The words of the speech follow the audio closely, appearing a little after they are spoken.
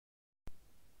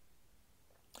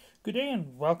Good day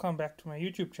and welcome back to my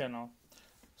YouTube channel.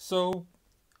 So,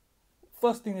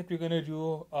 first thing that we're going to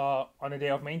do on a day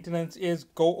of maintenance is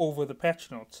go over the patch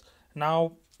notes.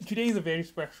 Now, today is a very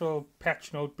special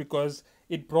patch note because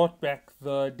it brought back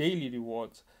the daily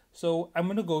rewards. So, I'm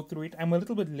going to go through it. I'm a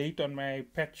little bit late on my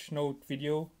patch note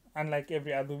video, unlike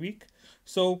every other week.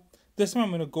 So, this time I'm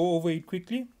going to go over it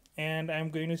quickly and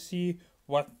I'm going to see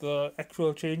what the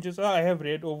actual changes are. I have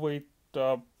read over it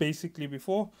basically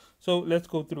before, so let's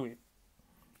go through it.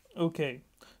 Okay,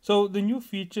 so the new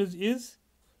features is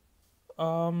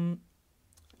um,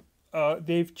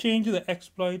 they've changed the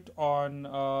exploit on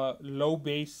low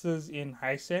bases in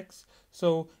high secs.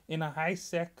 So in a high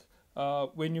sec,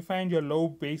 when you find your low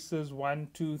bases 1,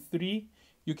 2, 3,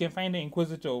 you can find an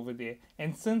Inquisitor over there.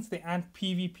 And since they aren't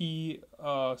PvP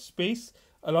space,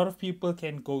 a lot of people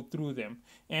can go through them.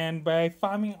 And by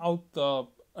farming out the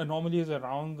anomalies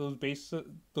around those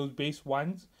base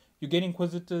ones, you get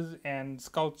Inquisitors and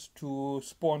Scouts to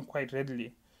spawn quite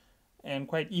readily and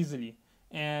quite easily.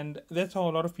 And that's how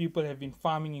a lot of people have been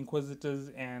farming Inquisitors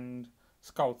and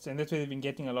Scouts, and that's where they've been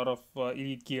getting a lot of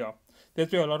elite gear.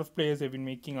 That's where a lot of players have been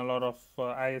making a lot of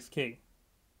ISK.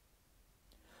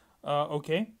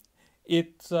 Okay,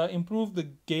 it's improved the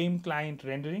game client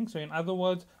rendering. So, in other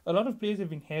words, a lot of players have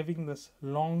been having this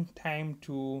long time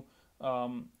to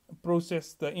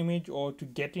process the image or to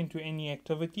get into any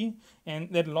activity,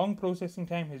 and that long processing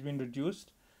time has been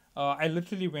reduced. I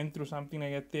literally went through something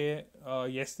like that there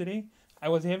yesterday. I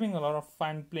was having a lot of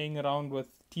fun playing around with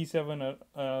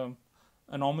T7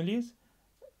 anomalies,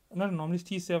 not anomalies,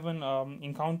 T7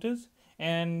 encounters,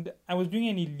 and I was doing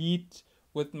an elite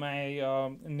with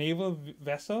my naval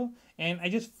vessel, and I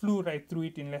just flew right through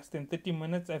it in less than 30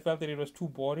 minutes. I felt that it was too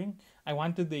boring. I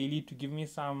wanted the elite to give me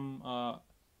some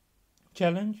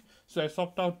challenge, so I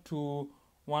swapped out to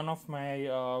one of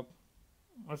my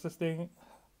what's this thing?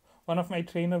 One of my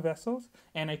trainer vessels,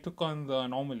 and I took on the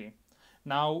anomaly.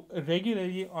 Now,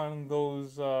 regularly on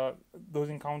those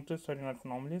encounters, sorry, not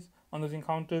anomalies, on those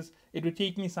encounters, it would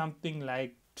take me something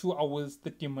like 2 hours,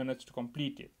 30 minutes to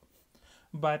complete it.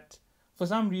 But for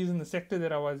some reason, the sector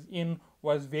that I was in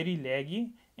was very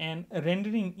laggy, and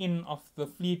rendering in of the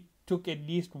fleet took at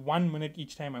least 1 minute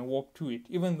each time I walked to it,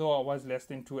 even though I was less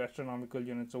than 2 astronomical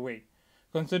units away.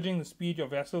 Considering the speed your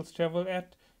vessels travel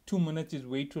at, 2 minutes is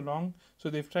way too long, so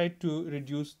they've tried to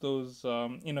reduce those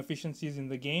inefficiencies in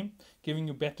the game, giving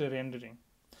you better rendering.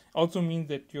 Also means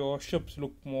that your ships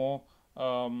look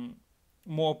um,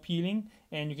 more appealing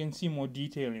and you can see more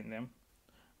detail in them.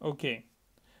 Okay,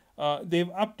 they've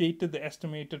updated the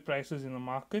estimated prices in the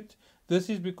market. This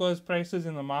is because prices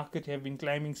in the market have been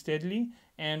climbing steadily,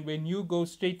 and when you go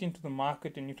straight into the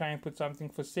market and you try and put something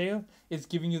for sale, it's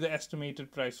giving you the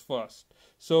estimated price first.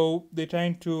 So they're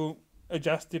trying to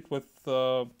adjust it with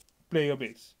player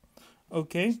base.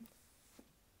 Okay.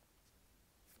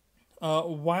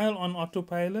 While on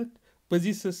autopilot,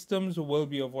 busy systems will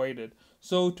be avoided.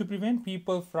 So to prevent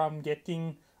people from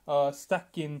getting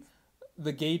stuck in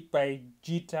the gate by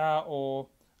Jita or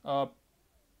uh,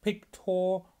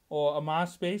 Pictor or a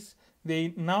Mars space,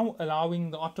 they now allowing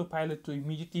the autopilot to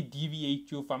immediately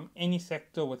deviate you from any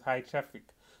sector with high traffic.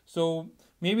 So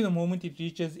maybe the moment it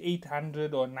reaches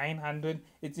 800 or 900,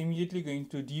 it's immediately going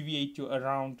to deviate you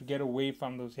around to get away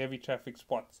from those heavy traffic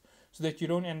spots so that you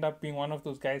don't end up being one of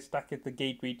those guys stuck at the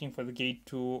gate waiting for the gate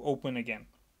to open again.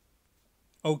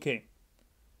 Okay.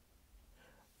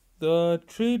 The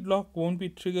trade lock won't be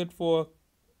triggered for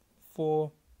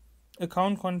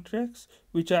account contracts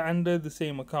which are under the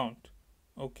same account.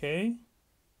 Okay.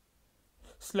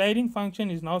 Sliding function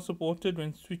is now supported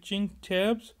when switching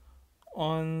tabs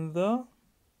on the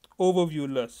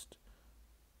overview list.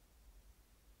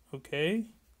 Okay.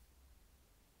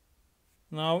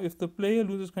 Now, if the player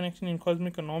loses connection in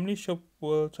Cosmic Anomaly, ship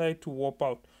will try to warp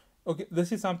out. Okay,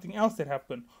 this is something else that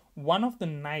happened. One of the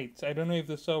nights, I don't know if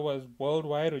the server was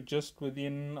worldwide or just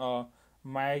within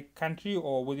my country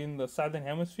or within the southern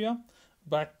hemisphere,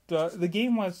 but the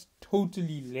game was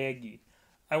totally laggy.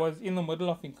 I was in the middle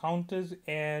of encounters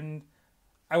and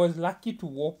I was lucky to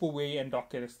warp away and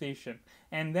dock at a station.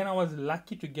 And then I was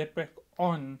lucky to get back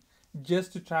on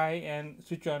just to try and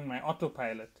switch on my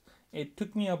autopilot. It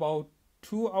took me about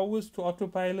 2 hours to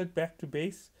autopilot back to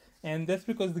base, and that's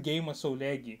because the game was so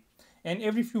laggy. And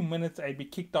every few minutes I'd be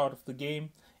kicked out of the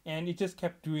game, and it just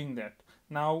kept doing that.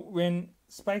 Now, when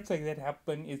spikes like that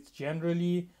happen, it's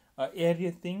generally an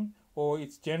area thing or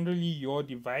it's generally your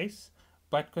device.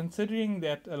 But considering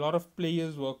that a lot of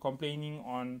players were complaining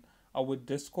on our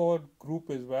Discord group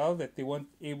as well that they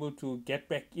weren't able to get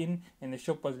back in and the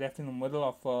ship was left in the middle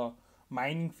of a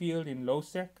mining field in low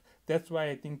sec, that's why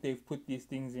I think they've put these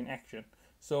things in action.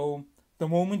 So the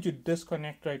moment you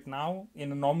disconnect right now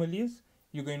in anomalies,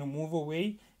 you're going to move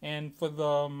away. And for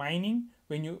the mining,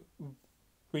 when you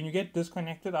get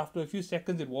disconnected after a few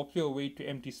seconds, it warps you away to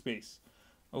empty space.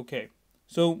 Okay,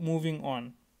 so moving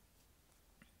on.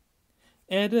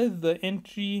 Added the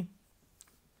entry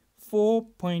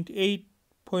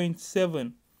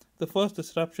 4.8.7, the first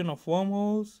disruption of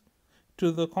wormholes,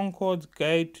 to the Concorde's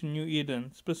Guide to New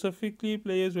Eden. Specifically,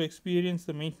 players who experience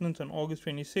the maintenance on August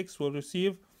 26th will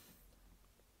receive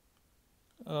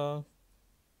a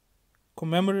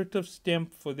commemorative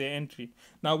stamp for their entry.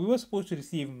 Now, we were supposed to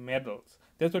receive medals.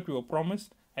 That's what we were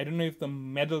promised. I don't know if the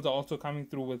medals are also coming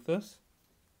through with this.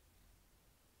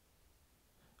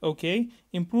 Okay,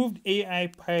 improved AI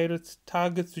pirates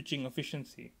target switching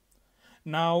efficiency.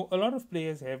 Now, a lot of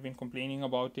players have been complaining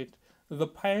about it. The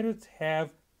pirates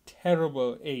have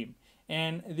terrible aim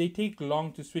and they take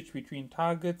long to switch between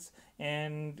targets,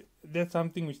 and that's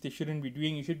something which they shouldn't be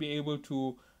doing. You should be able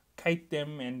to kite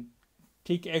them and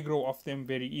take aggro off them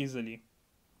very easily.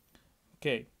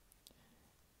 Okay.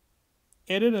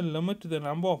 Added a limit to the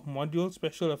number of module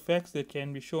special effects that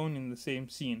can be shown in the same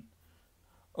scene.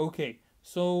 Okay,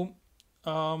 so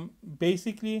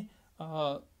basically,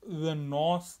 the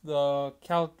Norse, the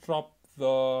Caltrop,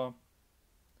 the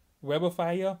Web of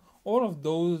Fire, all of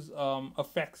those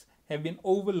effects have been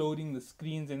overloading the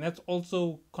screens, and that's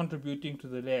also contributing to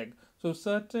the lag. So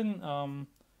certain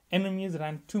enemies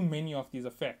run too many of these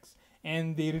effects,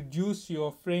 and they reduce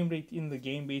your frame rate in the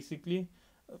game. Basically,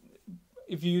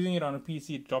 if you're using it on a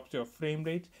PC, it drops your frame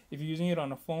rate. If you're using it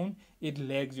on a phone, it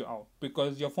lags you out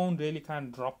because your phone really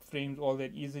can't drop frames all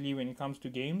that easily when it comes to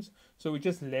games. So it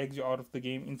just lags you out of the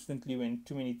game instantly when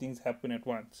too many things happen at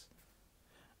once.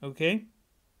 Okay.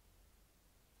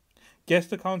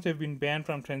 Guest accounts have been banned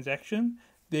from transaction.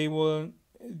 They will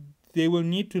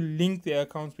need to link their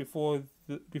accounts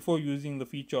before using the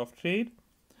feature of trade.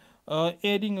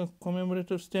 Adding a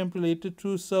commemorative stamp related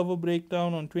to server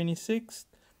breakdown on 26th.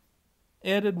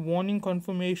 Added warning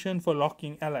confirmation for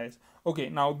locking allies. Okay,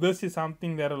 now this is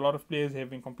something that a lot of players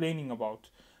have been complaining about.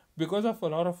 Because of a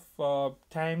lot of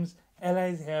times,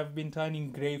 allies have been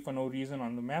turning grey for no reason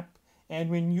on the map. And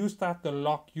when you start the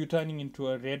lock, you're turning into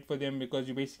a red for them because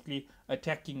you're basically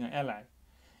attacking an ally.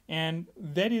 And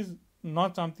that is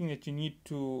not something that you need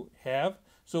to have.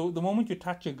 So the moment you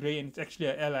touch a grey and it's actually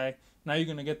an ally, now you're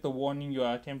going to get the warning you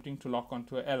are attempting to lock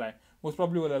onto an ally. Most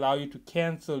probably will allow you to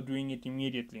cancel doing it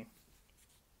immediately.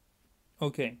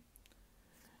 Okay.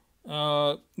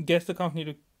 Guest accounts need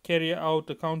to carry out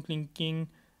account linking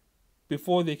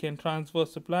before they can transfer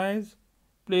supplies.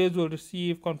 Players will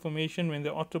receive confirmation when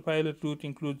the autopilot route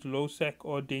includes low-sec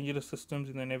or dangerous systems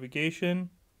in the navigation.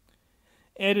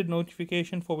 Added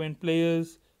notification for when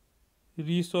players'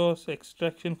 resource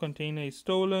extraction container is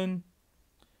stolen.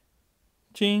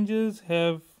 Changes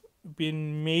have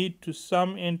been made to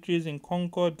some entries in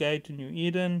Concord Guide to New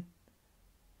Eden.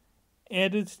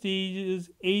 Added stages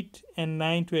 8 and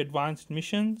 9 to advanced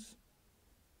missions.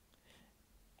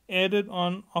 Added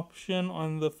on option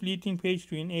on the fleeting page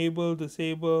to enable,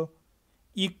 disable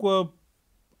equal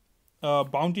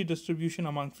bounty distribution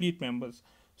among fleet members.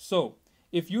 So,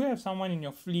 if you have someone in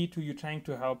your fleet who you're trying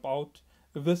to help out,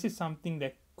 this is something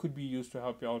that could be used to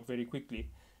help you out very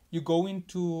quickly. You go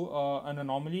into an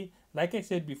anomaly, like I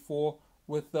said before,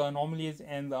 with the anomalies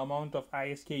and the amount of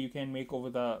ISK you can make over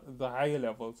the higher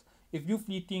levels. If you're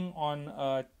fleeting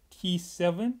on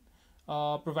T7,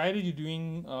 provided you're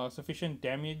doing sufficient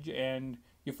damage and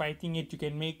you're fighting it, you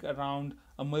can make around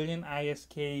 1,000,000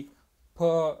 ISK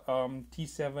per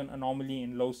T7 anomaly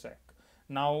in low sec.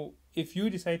 Now, if you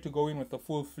decide to go in with a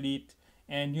full fleet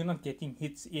and you're not getting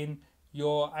hits in,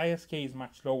 your ISK is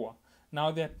much lower.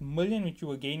 Now, that million which you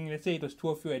were gaining, let's say it was two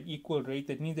of you at equal rate,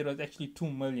 that means it was actually 2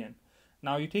 million.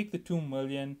 Now, you take the 2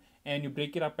 million and you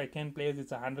break it up by 10 players,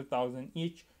 it's 100,000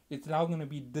 each. It's now going to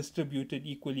be distributed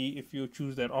equally if you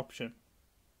choose that option.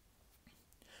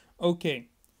 Okay.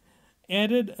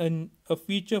 Added a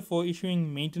feature for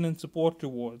issuing maintenance support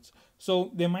rewards.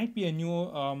 So there might be a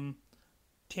new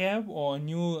tab or a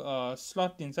new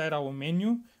slot inside our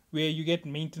menu where you get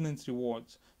maintenance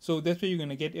rewards. So that's where you're going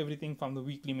to get everything from the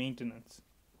weekly maintenance.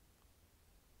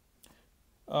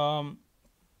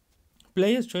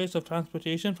 Players' choice of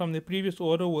transportation from the previous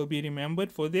order will be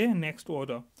remembered for their next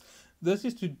order. This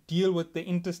is to deal with the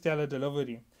interstellar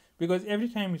delivery. Because every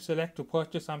time you select to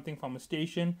purchase something from a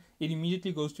station, it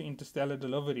immediately goes to interstellar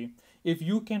delivery. If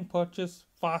you can purchase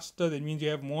faster, that means you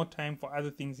have more time for other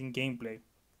things in gameplay.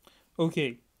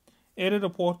 Okay, added a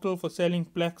portal for selling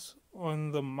plaques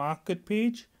on the market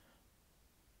page.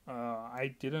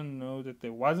 I didn't know that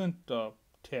there wasn't a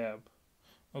tab.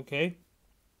 Okay.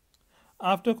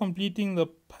 After completing the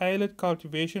pilot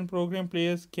cultivation program,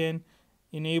 players can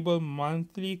enable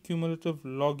monthly cumulative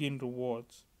login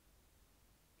rewards.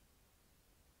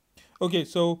 Okay,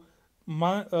 so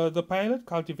the pilot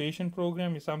cultivation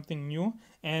program is something new,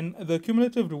 and the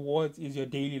cumulative rewards is your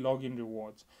daily login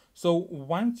rewards. So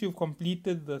once you've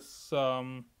completed this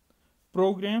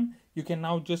program, you can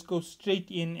now just go straight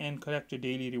in and collect your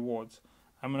daily rewards.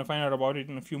 I'm going to find out about it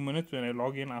in a few minutes when I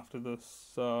log in after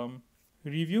this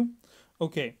review.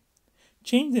 Okay,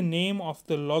 change the name of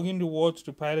the login rewards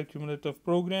to pilot cumulative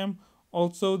program.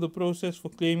 Also, the process for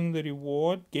claiming the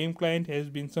reward game client has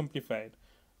been simplified.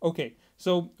 Okay,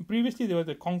 so previously there was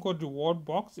a Concord reward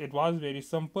box. It was very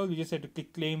simple. You just had to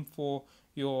click claim for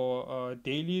your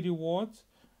daily rewards,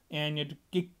 and you had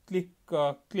to click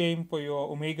claim for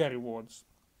your Omega rewards.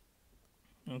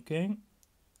 Okay,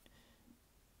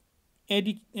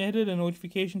 added a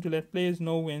notification to let players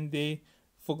know when they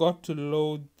forgot to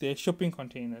load their shipping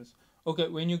containers. Okay,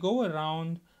 when you go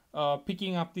around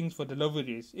picking up things for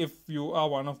deliveries, if you are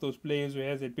one of those players who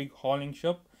has a big hauling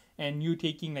ship and you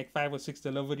taking like 5 or 6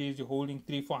 deliveries, you're holding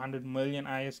 300-400 million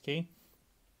ISK.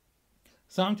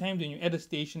 Sometimes when you're at a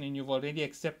station and you've already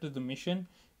accepted the mission,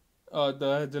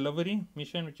 the delivery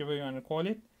mission, whichever you want to call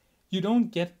it, you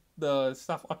don't get the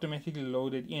stuff automatically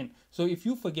loaded in. So if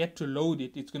you forget to load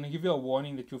it, it's going to give you a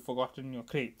warning that you've forgotten your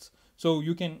crates. So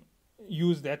you can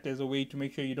use that as a way to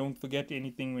make sure you don't forget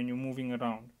anything when you're moving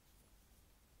around.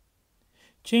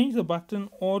 Change the button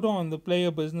order on the player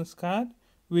business card,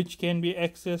 which can be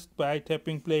accessed by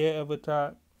tapping player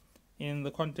avatar in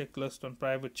the contact list on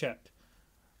private chat.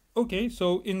 Okay,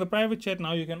 so in the private chat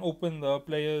now you can open the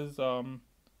player's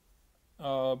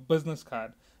business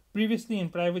card. Previously in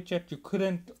private chat you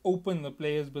couldn't open the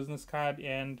player's business card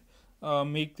and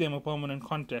make them a permanent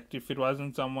contact if it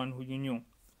wasn't someone who you knew.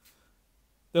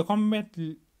 The combat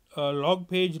log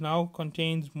page now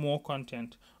contains more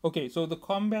content. Okay, so the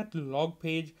combat log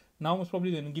page now is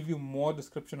probably going to give you more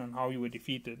description on how you were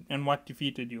defeated and what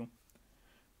defeated you.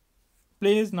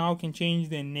 Players now can change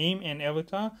their name and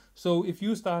avatar. So if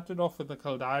you started off with a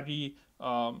Kaldari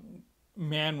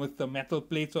man with the metal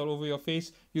plates all over your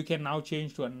face, you can now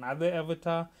change to another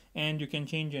avatar and you can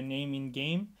change your name in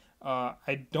game.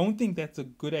 I don't think that's a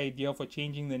good idea for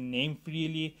changing the name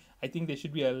freely. I think there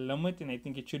should be a limit, and I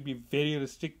think it should be very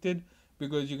restricted,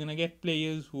 because you're going to get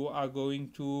players who are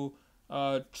going to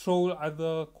troll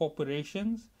other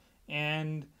corporations,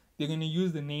 and they're going to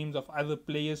use the names of other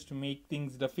players to make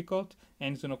things difficult,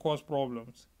 and it's going to cause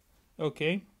problems.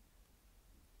 Okay.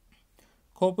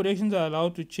 Corporations are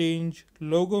allowed to change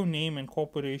logo, name, and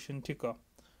corporation ticker.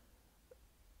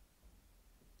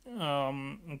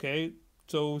 Okay,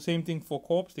 so same thing for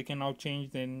corps. They can now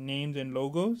change their names and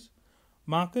logos.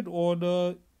 Market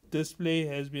order display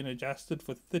has been adjusted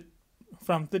for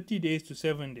from 30 days to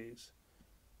 7 days.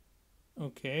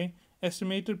 Okay,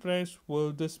 estimated price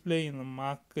will display in the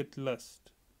market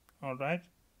list. All right.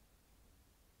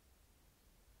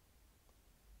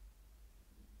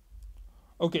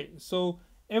 Okay, so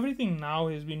everything now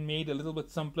has been made a little bit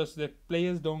simpler so that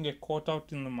players don't get caught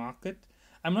out in the market.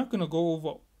 I'm not going to go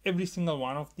over every single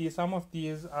one of these. Some of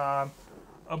these are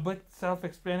a bit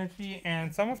self-explanatory,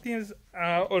 and some of these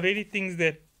are already things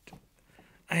that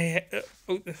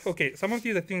okay, some of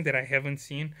these are things that I haven't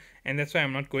seen, and that's why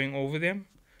I'm not going over them.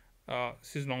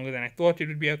 This is longer than I thought it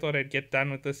would be. I thought I'd get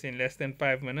done with this in less than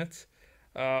 5 minutes.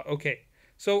 Okay,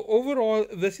 so overall,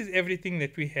 this is everything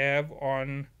that we have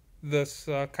on this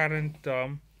current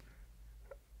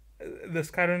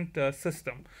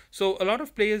system. So a lot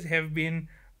of players have been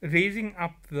raising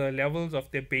up the levels of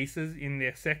their bases in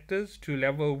their sectors to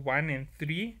level 1 and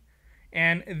 3,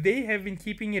 and they have been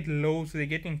keeping it low so they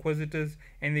get inquisitors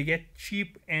and they get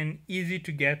cheap and easy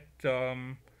to get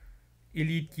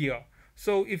elite gear.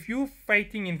 So if you're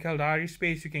fighting in Kaldari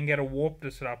space, you can get a warp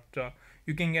disruptor,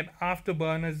 you can get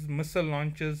afterburners, missile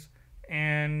launchers,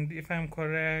 and if I'm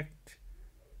correct,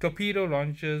 torpedo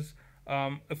launchers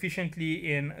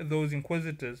efficiently in those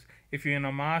inquisitors. If you're in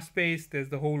a Mars space, there's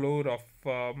the whole load of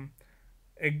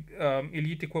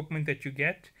elite equipment that you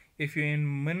get. If you're in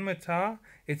Minmatar,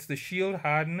 it's the shield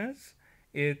hardeners.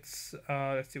 It's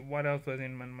let's see, what else was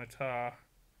in Minmatar?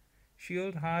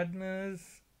 Shield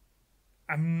hardeners.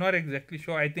 I'm not exactly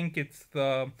sure. I think it's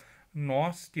the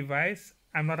Norse device.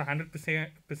 I'm not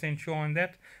 100% sure on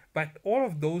that. But all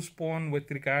of those spawn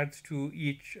with regards to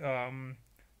each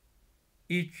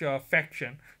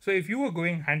faction. So if you were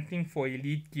going hunting for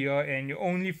elite gear and you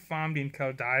only farmed in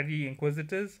Kaldari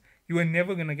Inquisitors, you were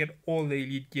never going to get all the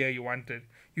elite gear you wanted.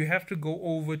 You have to go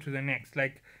over to the next.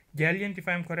 Like Galleant, if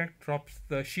I'm correct, drops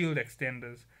the shield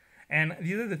extenders. And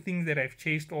these are the things that I've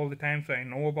chased all the time, so I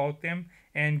know about them.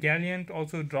 And Gallant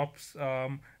also drops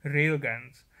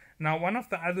railguns. Now, one of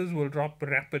the others will drop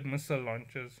rapid missile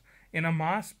launchers. In a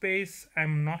Mars space,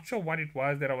 I'm not sure what it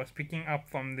was that I was picking up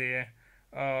from their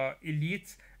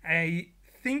elites. I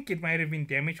think it might have been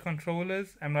damage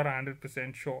controllers. I'm not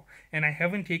 100% sure. And I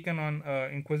haven't taken on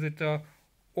Inquisitor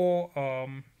or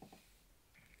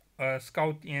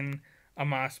scout in a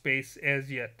Mars space as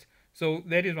yet. So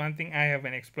that is one thing I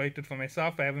haven't exploited for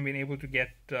myself. I haven't been able to get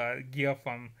gear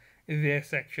from their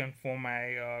section for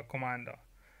my commander.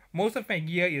 Most of my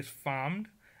gear is farmed,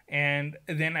 and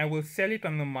then I will sell it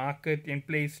on the market in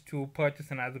place to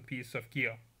purchase another piece of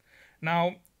gear.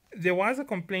 Now, there was a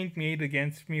complaint made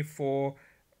against me for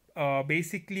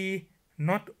basically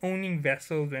not owning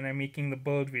vessels when I'm making the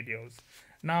build videos.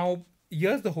 Now,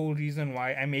 here's the whole reason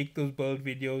why I make those build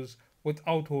videos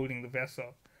without holding the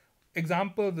vessel.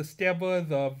 Example, the Stabber,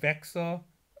 the Vexor,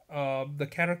 the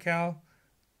Caracal,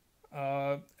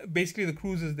 uh, basically the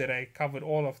cruisers that I covered,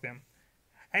 all of them.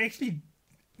 I actually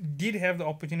did have the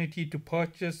opportunity to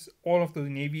purchase all of those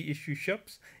Navy issue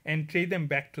ships and trade them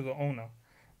back to the owner.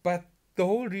 But the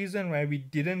whole reason why we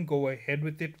didn't go ahead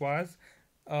with it was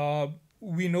uh,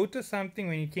 we noticed something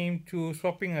when it came to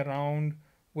swapping around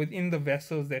within the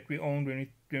vessels that we owned when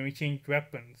we changed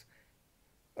weapons.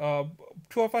 Uh,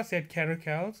 Two of us had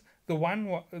caracals. The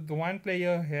one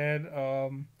player had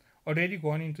already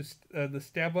gone into the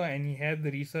stabber, and he had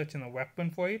the research and the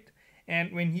weapon for it.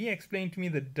 And when he explained to me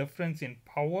the difference in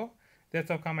power, that's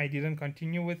how come I didn't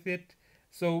continue with it.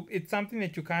 So it's something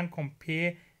that you can't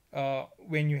compare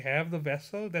when you have the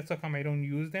vessel. That's how come I don't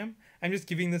use them. I'm just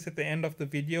giving this at the end of the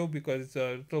video because it's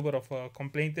a little bit of a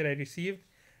complaint that I received.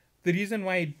 The reason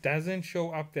why it doesn't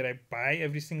show up that I buy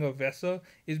every single vessel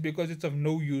is because it's of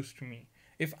no use to me.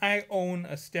 If I own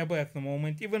a stabber at the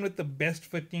moment, even with the best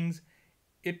fittings,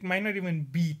 it might not even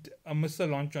beat a missile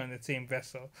launcher on that same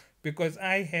vessel because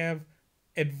I have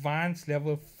advanced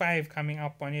level 5 coming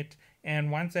up on it.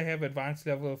 And once I have advanced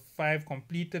level 5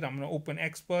 completed, I'm going to open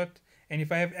expert. And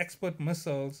if I have expert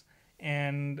missiles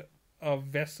and a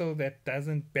vessel that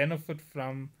doesn't benefit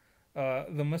from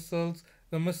the missiles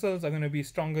are going to be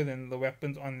stronger than the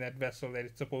weapons on that vessel that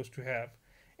it's supposed to have.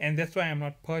 And that's why I'm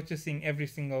not purchasing every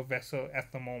single vessel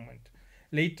at the moment.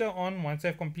 Later on, once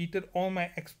I've completed all my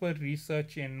expert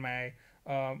research in my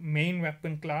main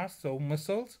weapon class, so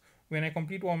missiles, when I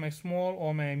complete all my small,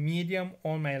 all my medium,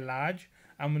 all my large,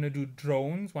 I'm going to do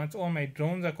drones. Once all my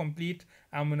drones are complete,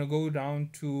 I'm going to go down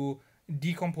to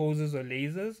decomposers or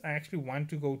lasers. I actually want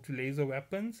to go to laser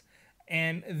weapons,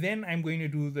 and then I'm going to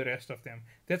do the rest of them.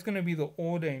 That's going to be the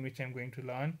order in which I'm going to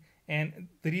learn, and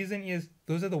the reason is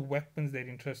those are the weapons that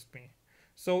interest me.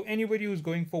 So anybody who's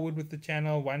going forward with the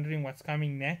channel wondering what's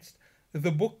coming next,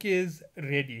 the book is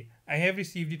ready. I have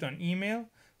received it on email,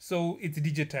 so it's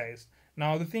digitized.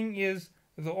 Now the thing is,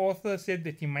 the author said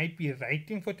that he might be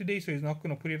writing for today, so he's not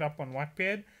going to put it up on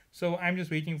Wattpad. So I'm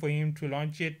just waiting for him to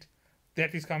launch it.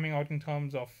 That is coming out in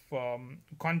terms of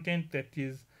content that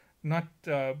is not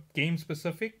game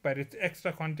specific, but it's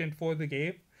extra content for the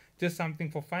game, just something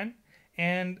for fun.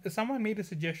 And someone made a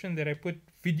suggestion that I put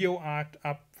video art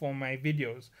up for my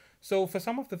videos. So for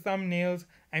some of the thumbnails,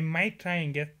 I might try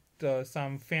and get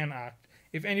some fan art.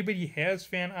 If anybody has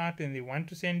fan art and they want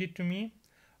to send it to me,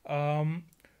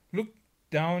 look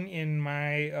down in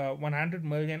my 100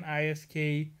 million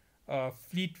ISK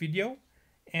fleet video,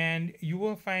 and you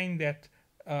will find that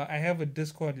I have a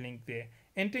Discord link there.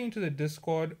 Enter into the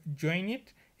Discord, join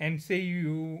it, and say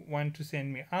you want to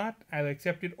send me art. I'll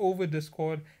accept it over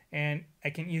Discord, and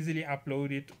I can easily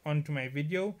upload it onto my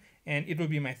video, and it will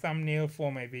be my thumbnail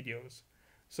for my videos.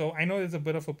 So I know there's a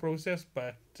bit of a process,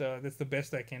 but that's the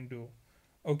best I can do.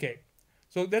 Okay,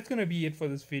 so that's going to be it for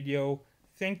this video.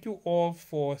 Thank you all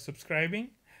for subscribing.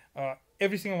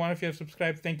 Every single one of you have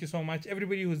subscribed. Thank you so much.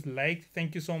 Everybody who's liked,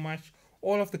 thank you so much.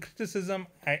 All of the criticism,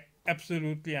 I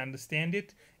absolutely understand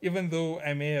it. Even though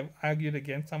I may have argued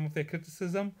against some of their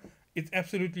criticism, it's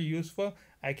absolutely useful.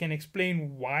 I can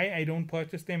explain why I don't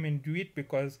purchase them and do it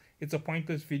because it's a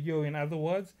pointless video. In other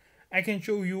words, I can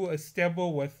show you a stabber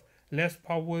with less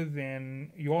power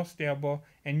than your stabber,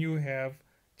 and you have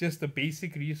just the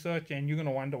basic research, and you're going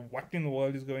to wonder what in the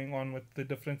world is going on with the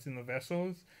difference in the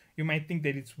vessels. You might think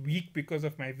that it's weak because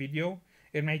of my video.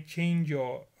 It might change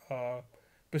your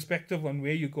perspective on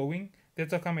where you're going.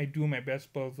 That's how come I do my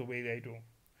best builds the way that I do.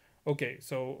 Okay,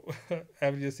 so I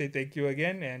will just say thank you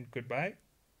again and goodbye.